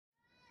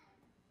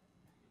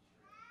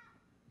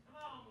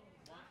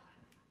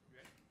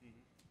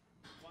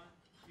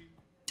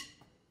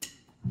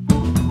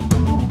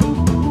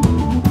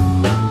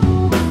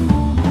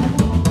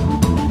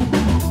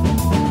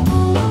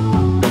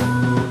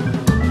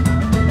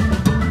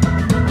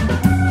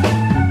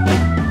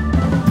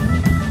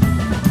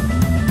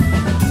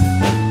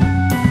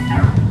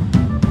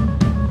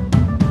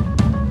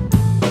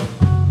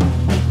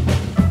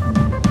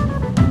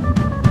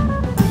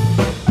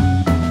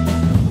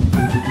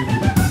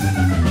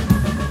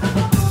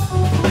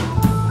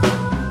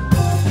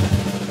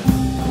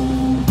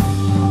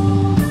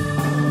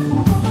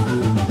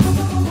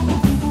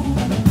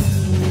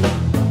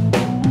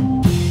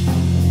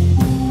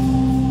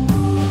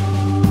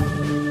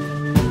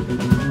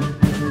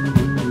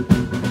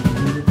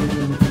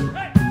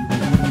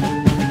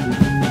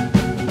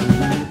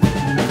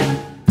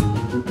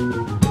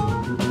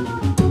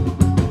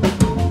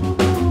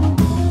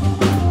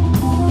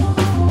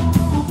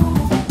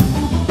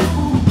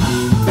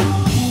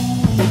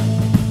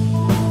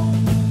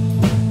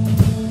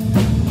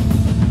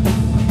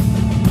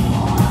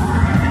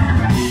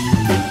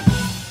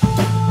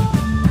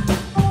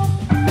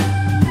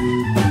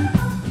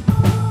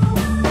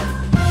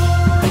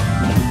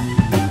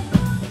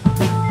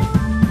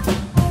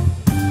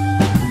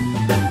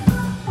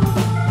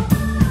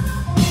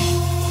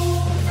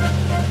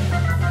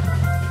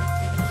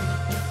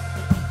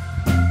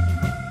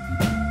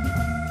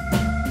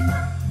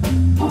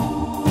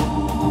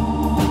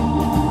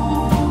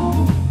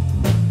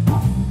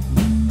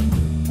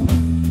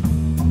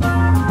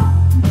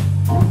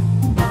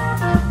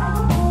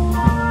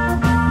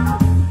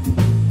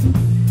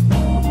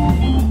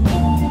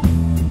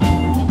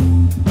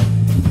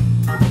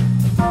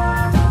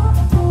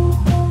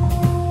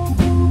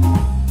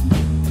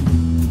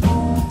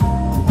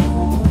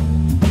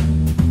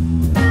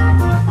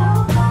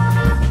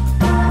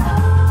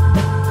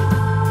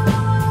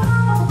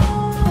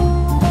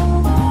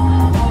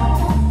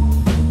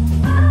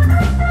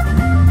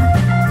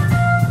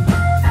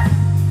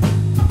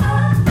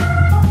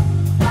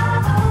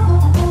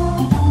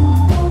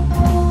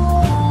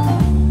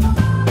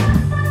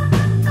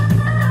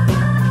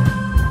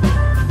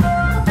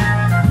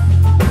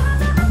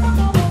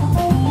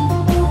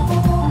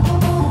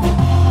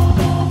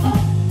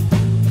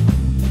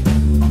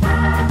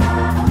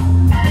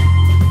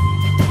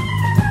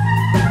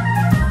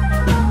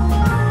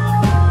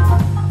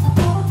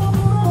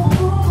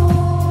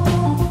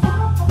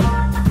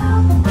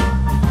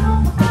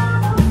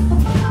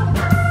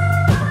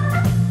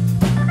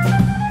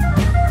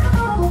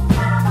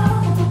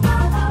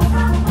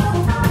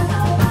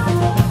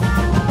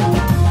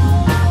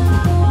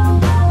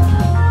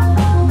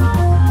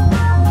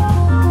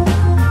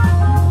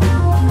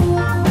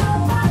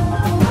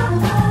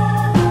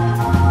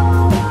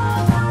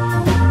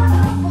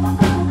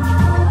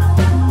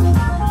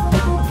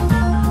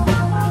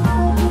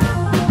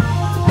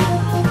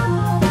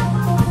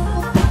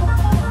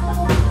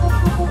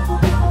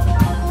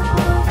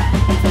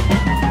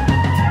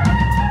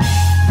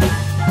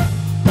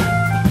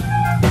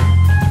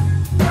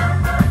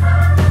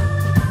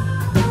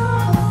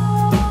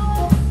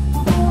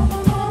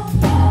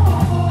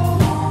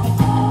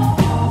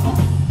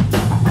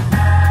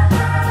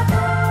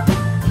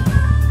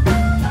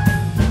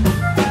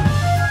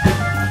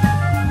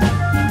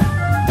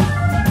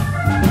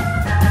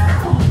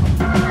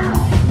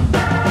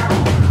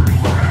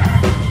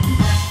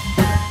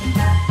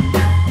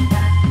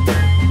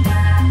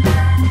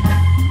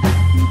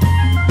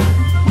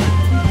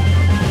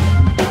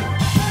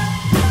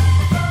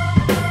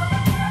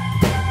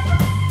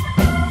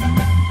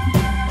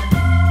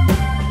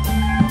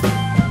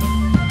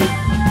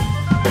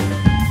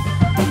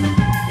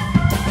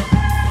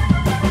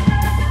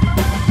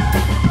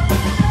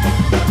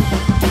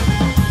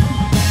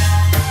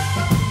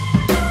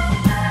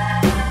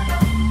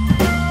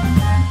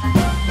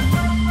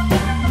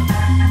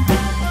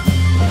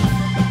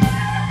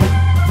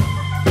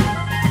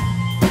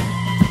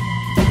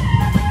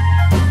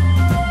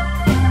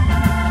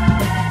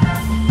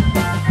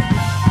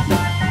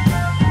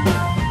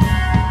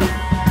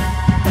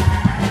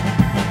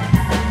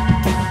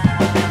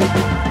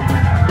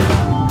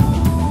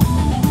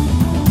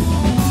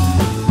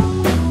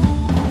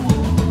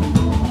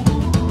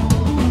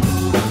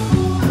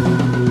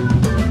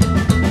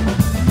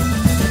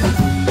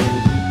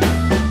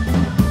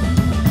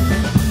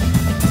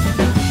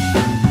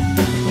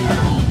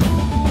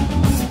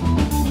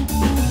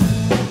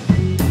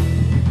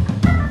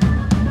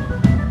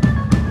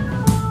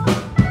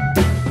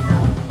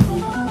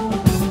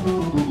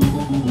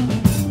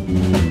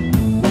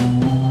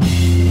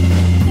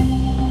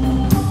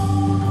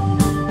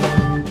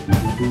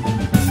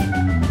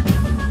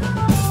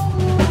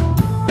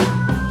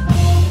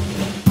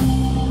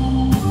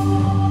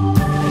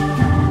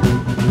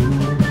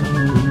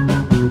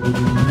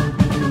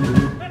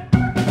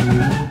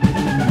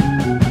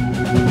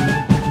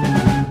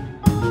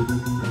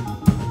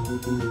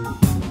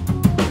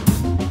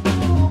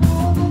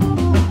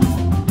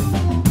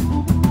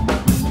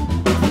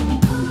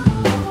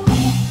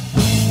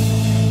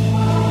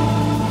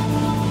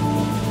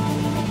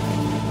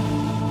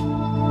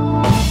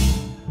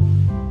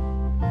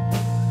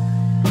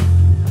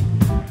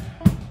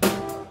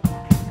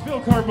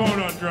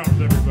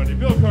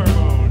Bill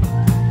Carbone.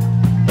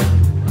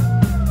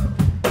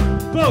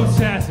 Beau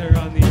Sasser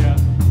on the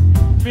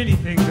mini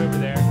things over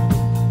there.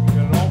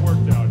 Got it all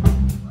worked out.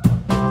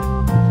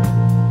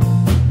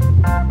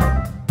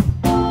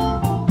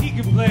 He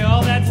can play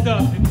all that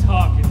stuff and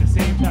talk at the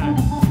same time.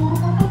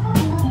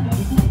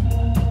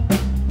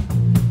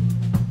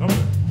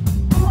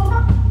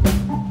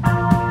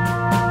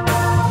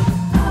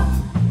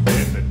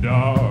 In the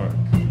dark,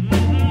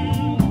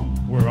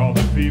 where all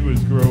the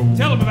fevers grow.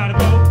 Tell him about it,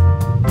 Beau.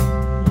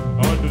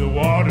 Under the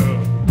water,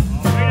 All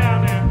the way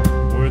down there.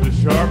 where the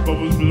sharp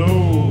bubbles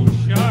blow.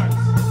 Sharks.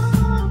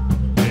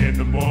 In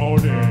the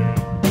morning,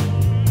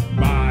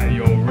 by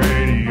your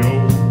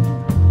radio.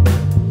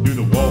 Do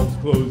the walls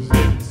close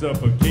in,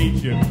 suffocate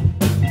you?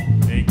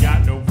 Ain't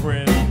got no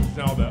friends,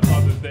 all the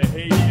others that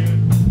hate you.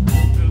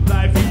 The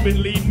life you've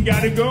been leading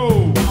gotta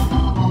go.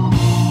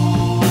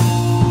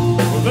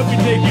 Well, let me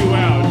take you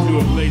out to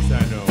a place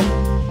I know.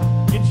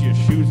 Get your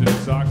shoes and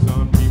socks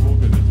on, people,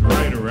 cause it's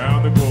right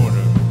around the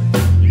corner.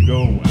 You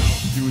go out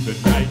through the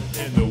night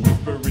and the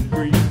whispering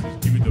breezes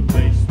to the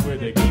place where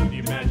they keep the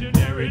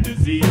imaginary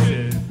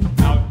diseases.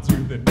 Out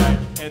through the night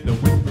and the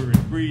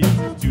whispering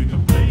breezes to the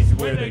place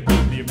where they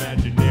keep the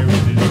imaginary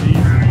diseases.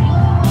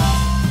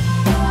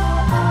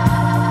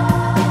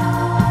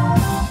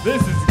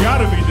 This has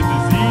gotta be the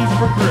disease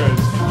for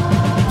Kris.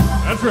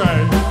 That's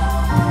right.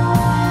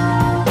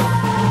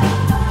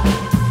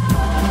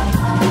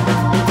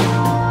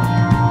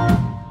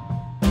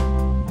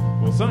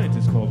 Well,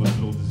 scientists call this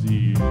little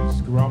disease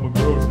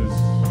scaramugrosis.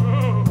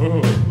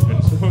 Oh,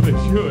 and so they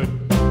should.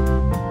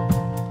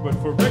 But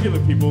for regular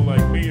people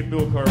like me and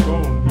Bill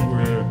Carbone who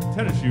wear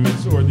tennis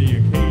shoes or the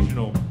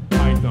occasional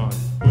python,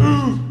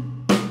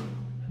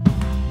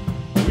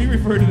 we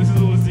refer to this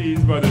little disease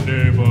by the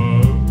name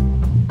of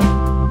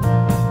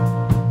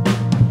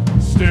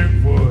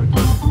Stinkfoot.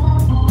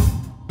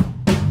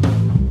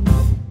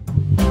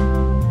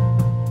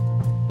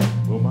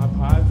 Well, my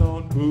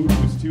python boot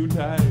was too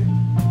tight.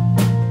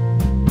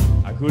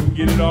 I couldn't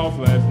get it off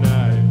last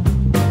night.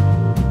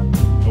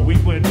 A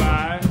week went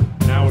by,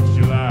 now it's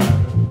July.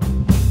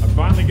 I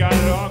finally got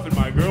it off and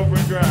my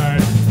girlfriend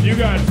cried, "You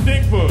got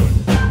Stinkfoot."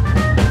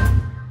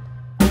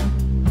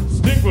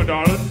 Stinkfoot,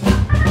 darling.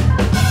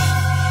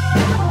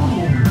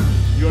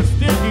 Your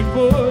stinky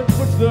foot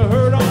puts the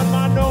hurt on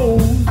my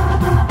nose.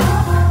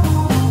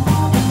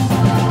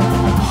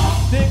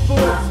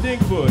 Stinkfoot,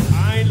 Stinkfoot,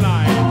 I ain't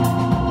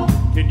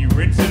lying. Can you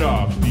rinse it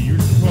off? Do you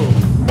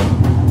suppose?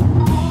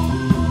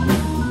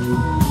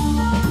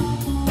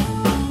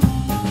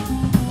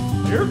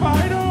 You're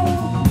vital.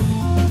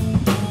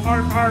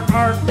 Arf, arf,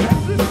 arf.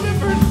 That's the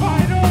slipper's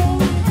vital.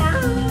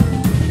 Arf.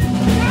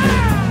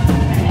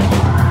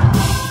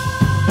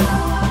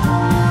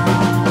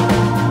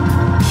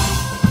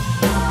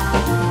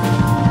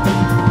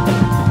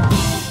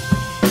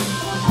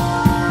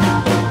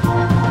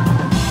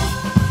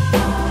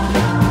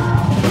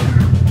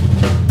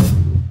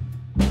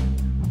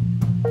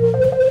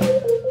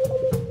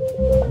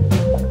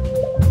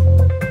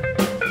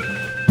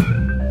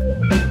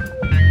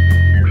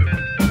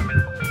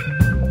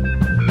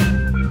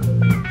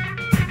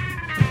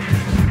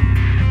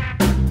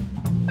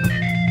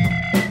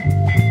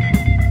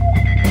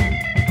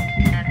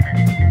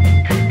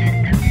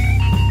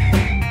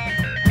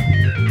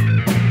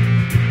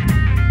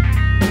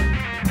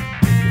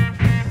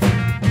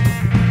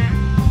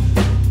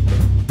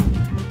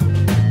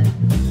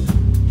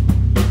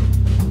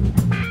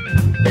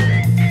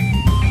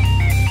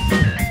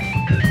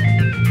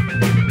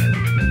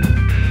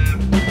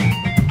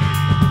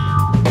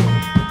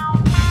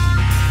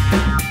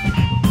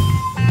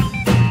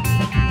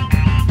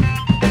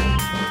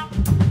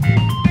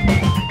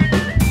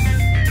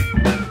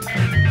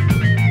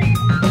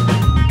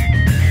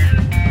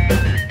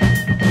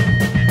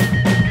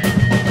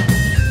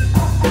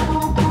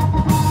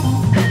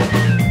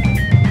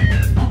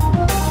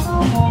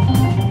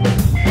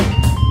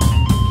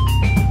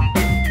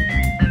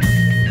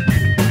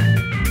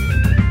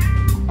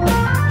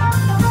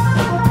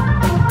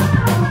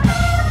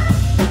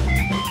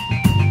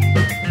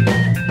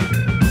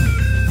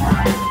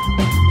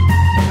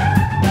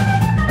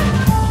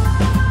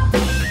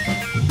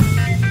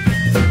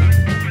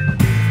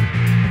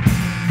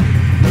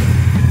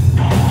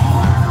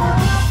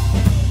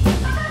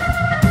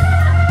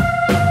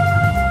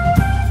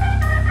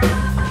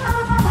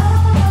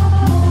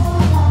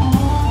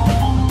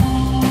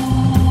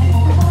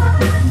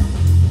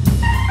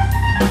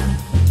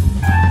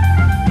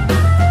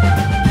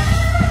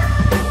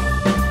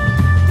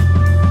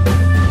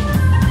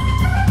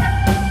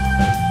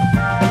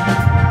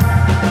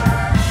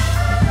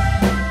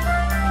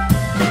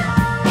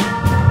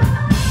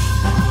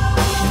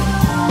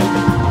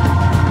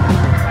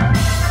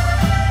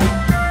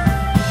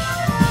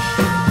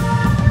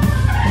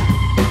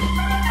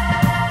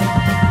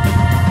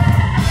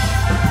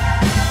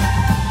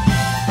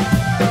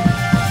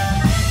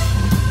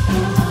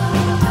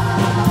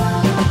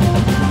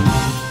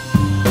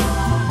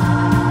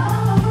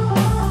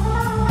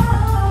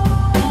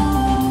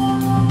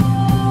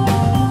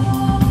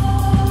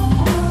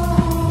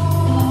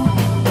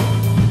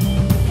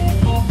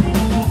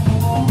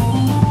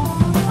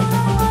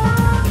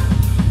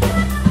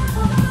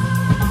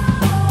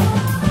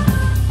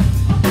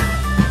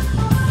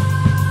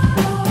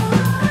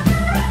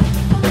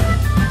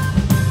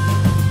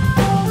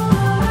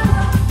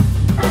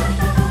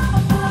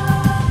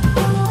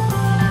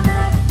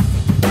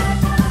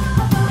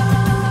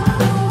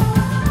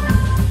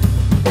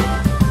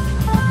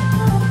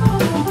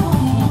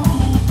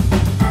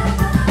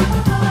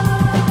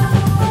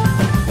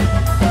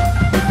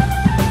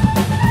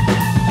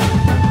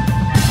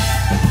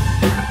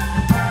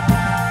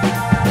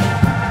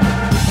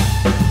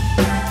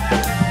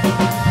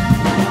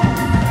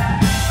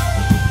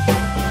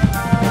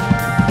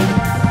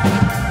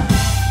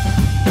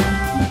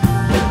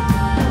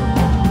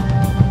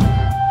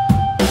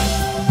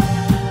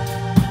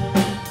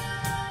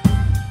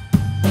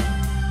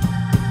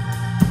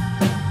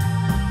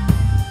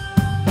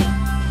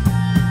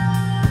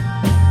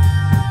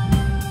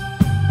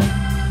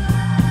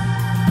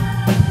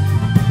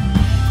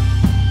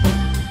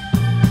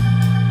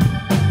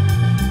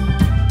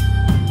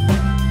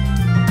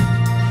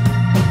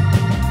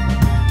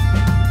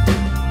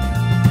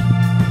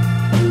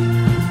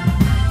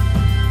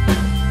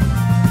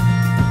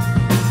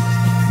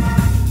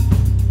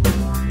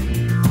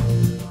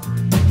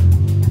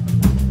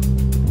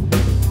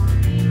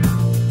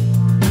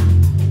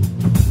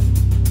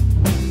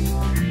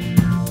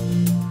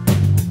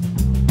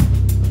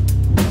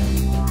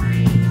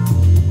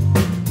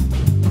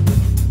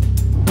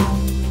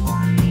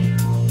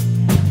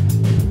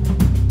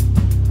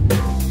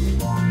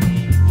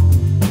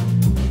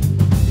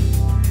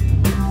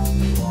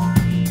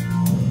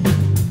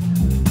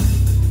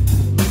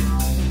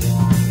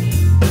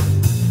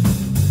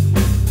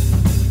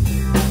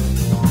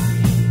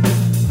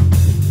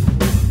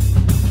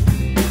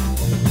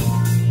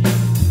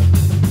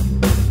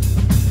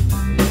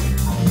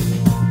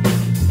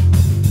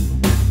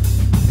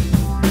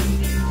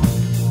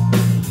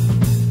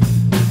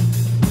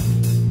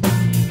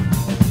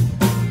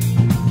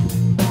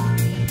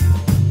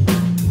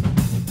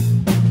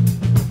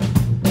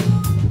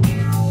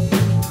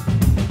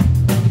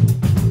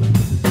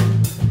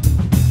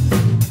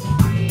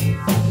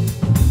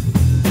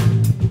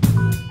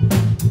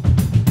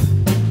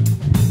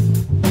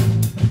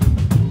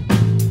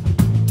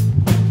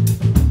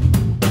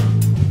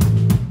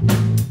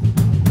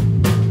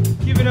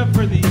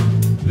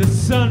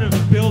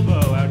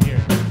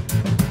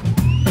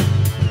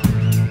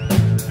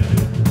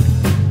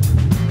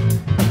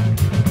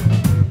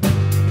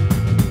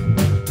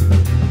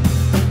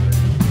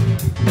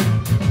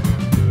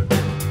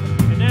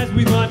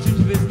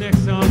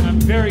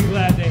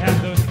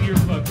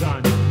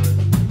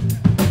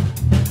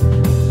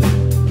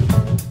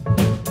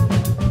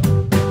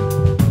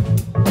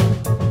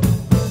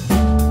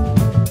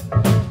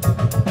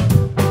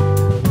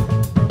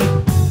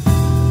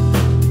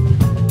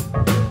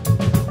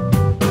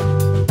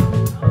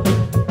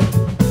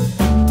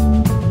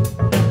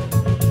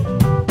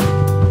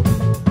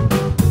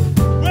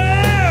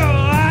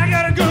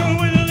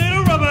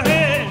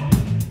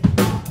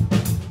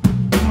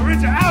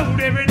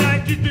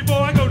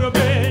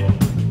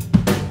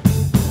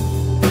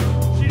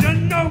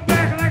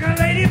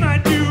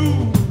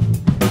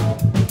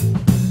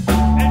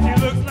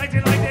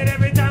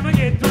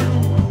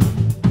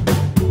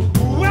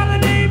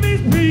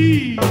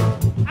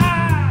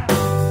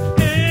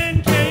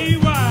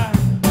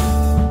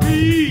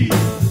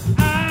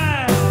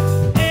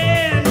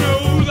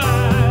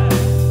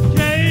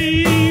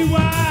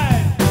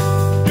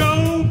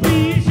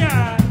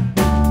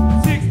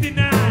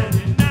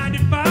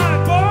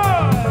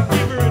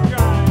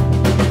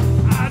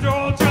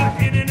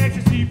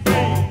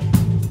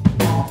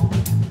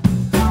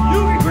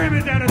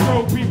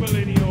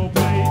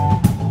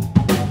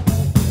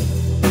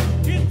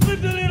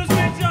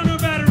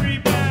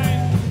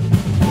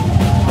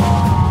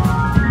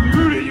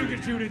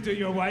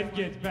 wife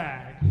gets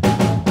back. And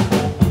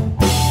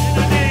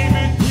her name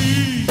is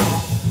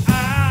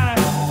P-I-N-K-Y.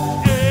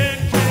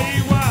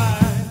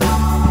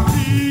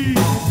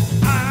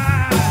 P-I-N-I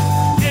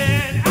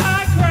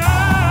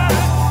cry.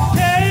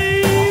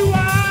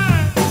 K-Y.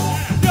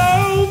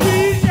 Don't be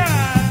shy.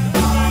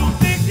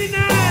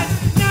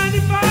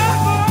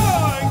 69.95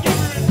 boy,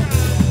 give her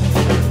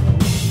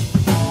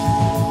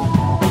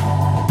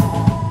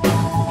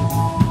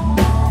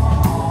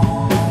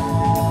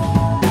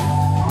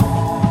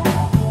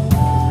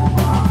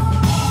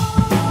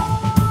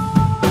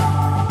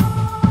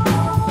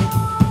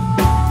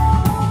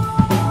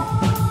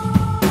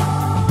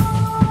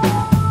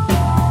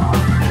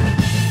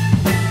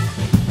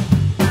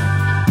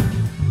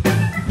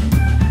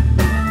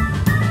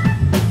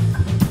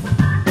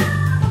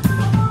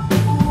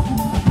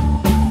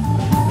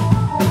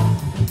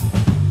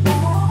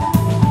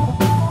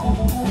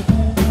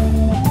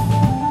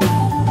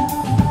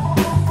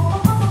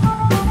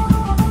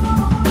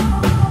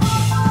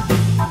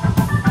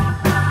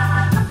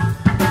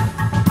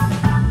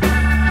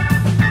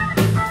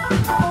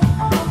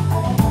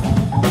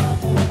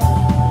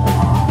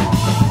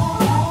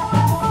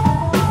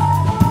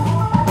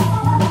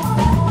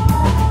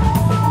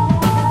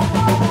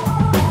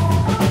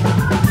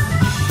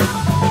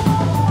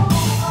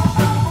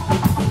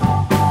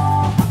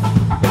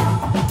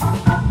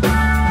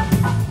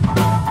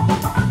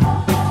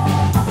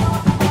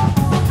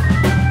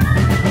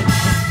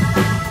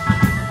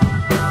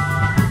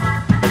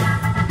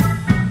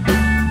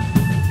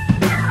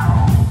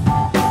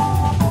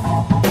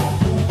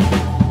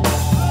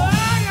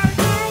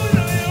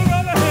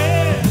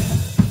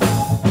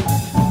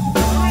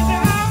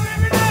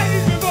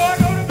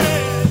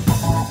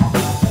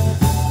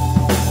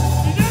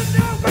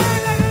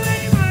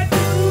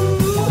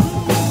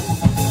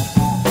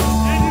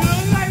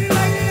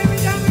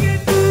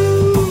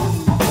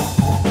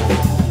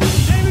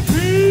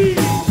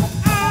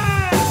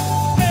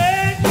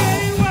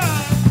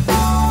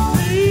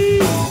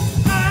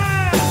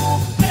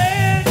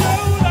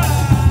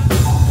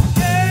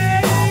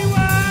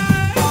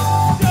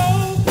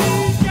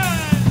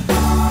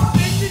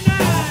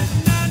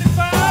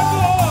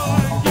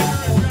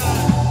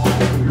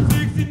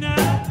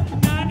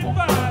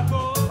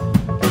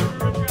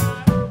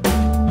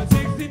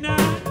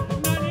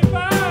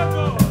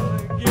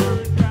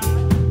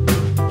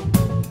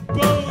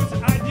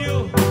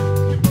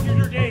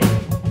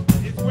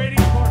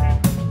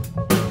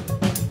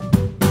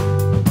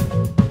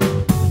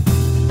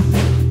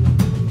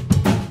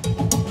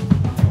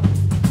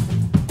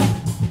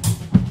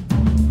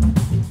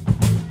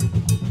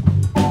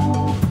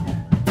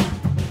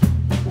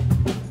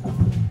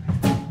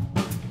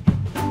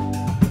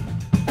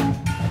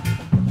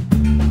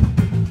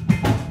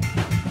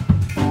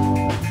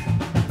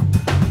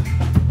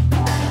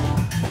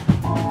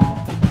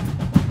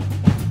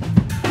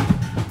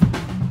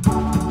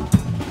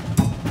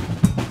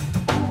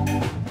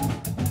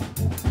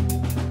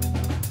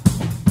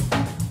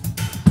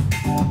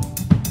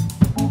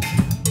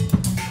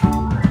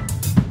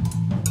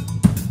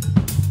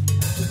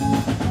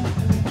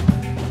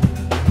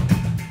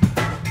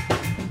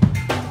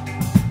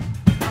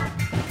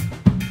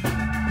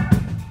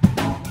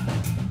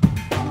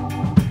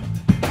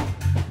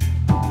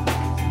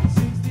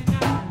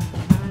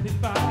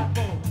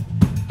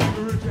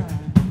a try.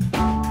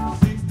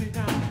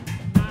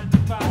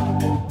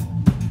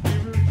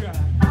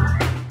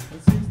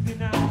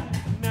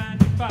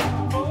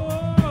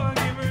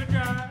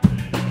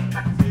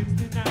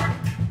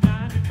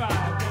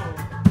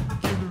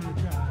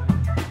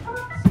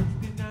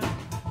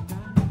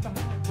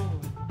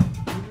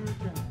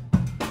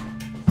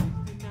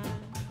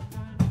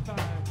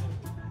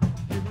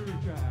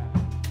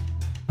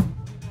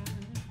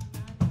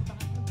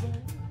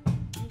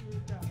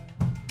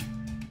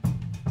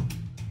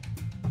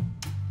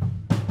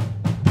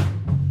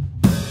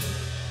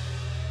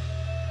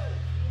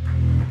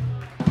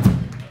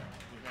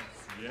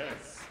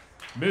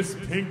 Miss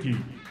Pinky.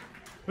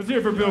 Let's hear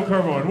it for Bill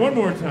Carbone one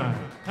more time.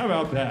 How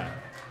about that?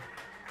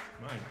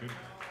 My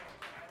goodness.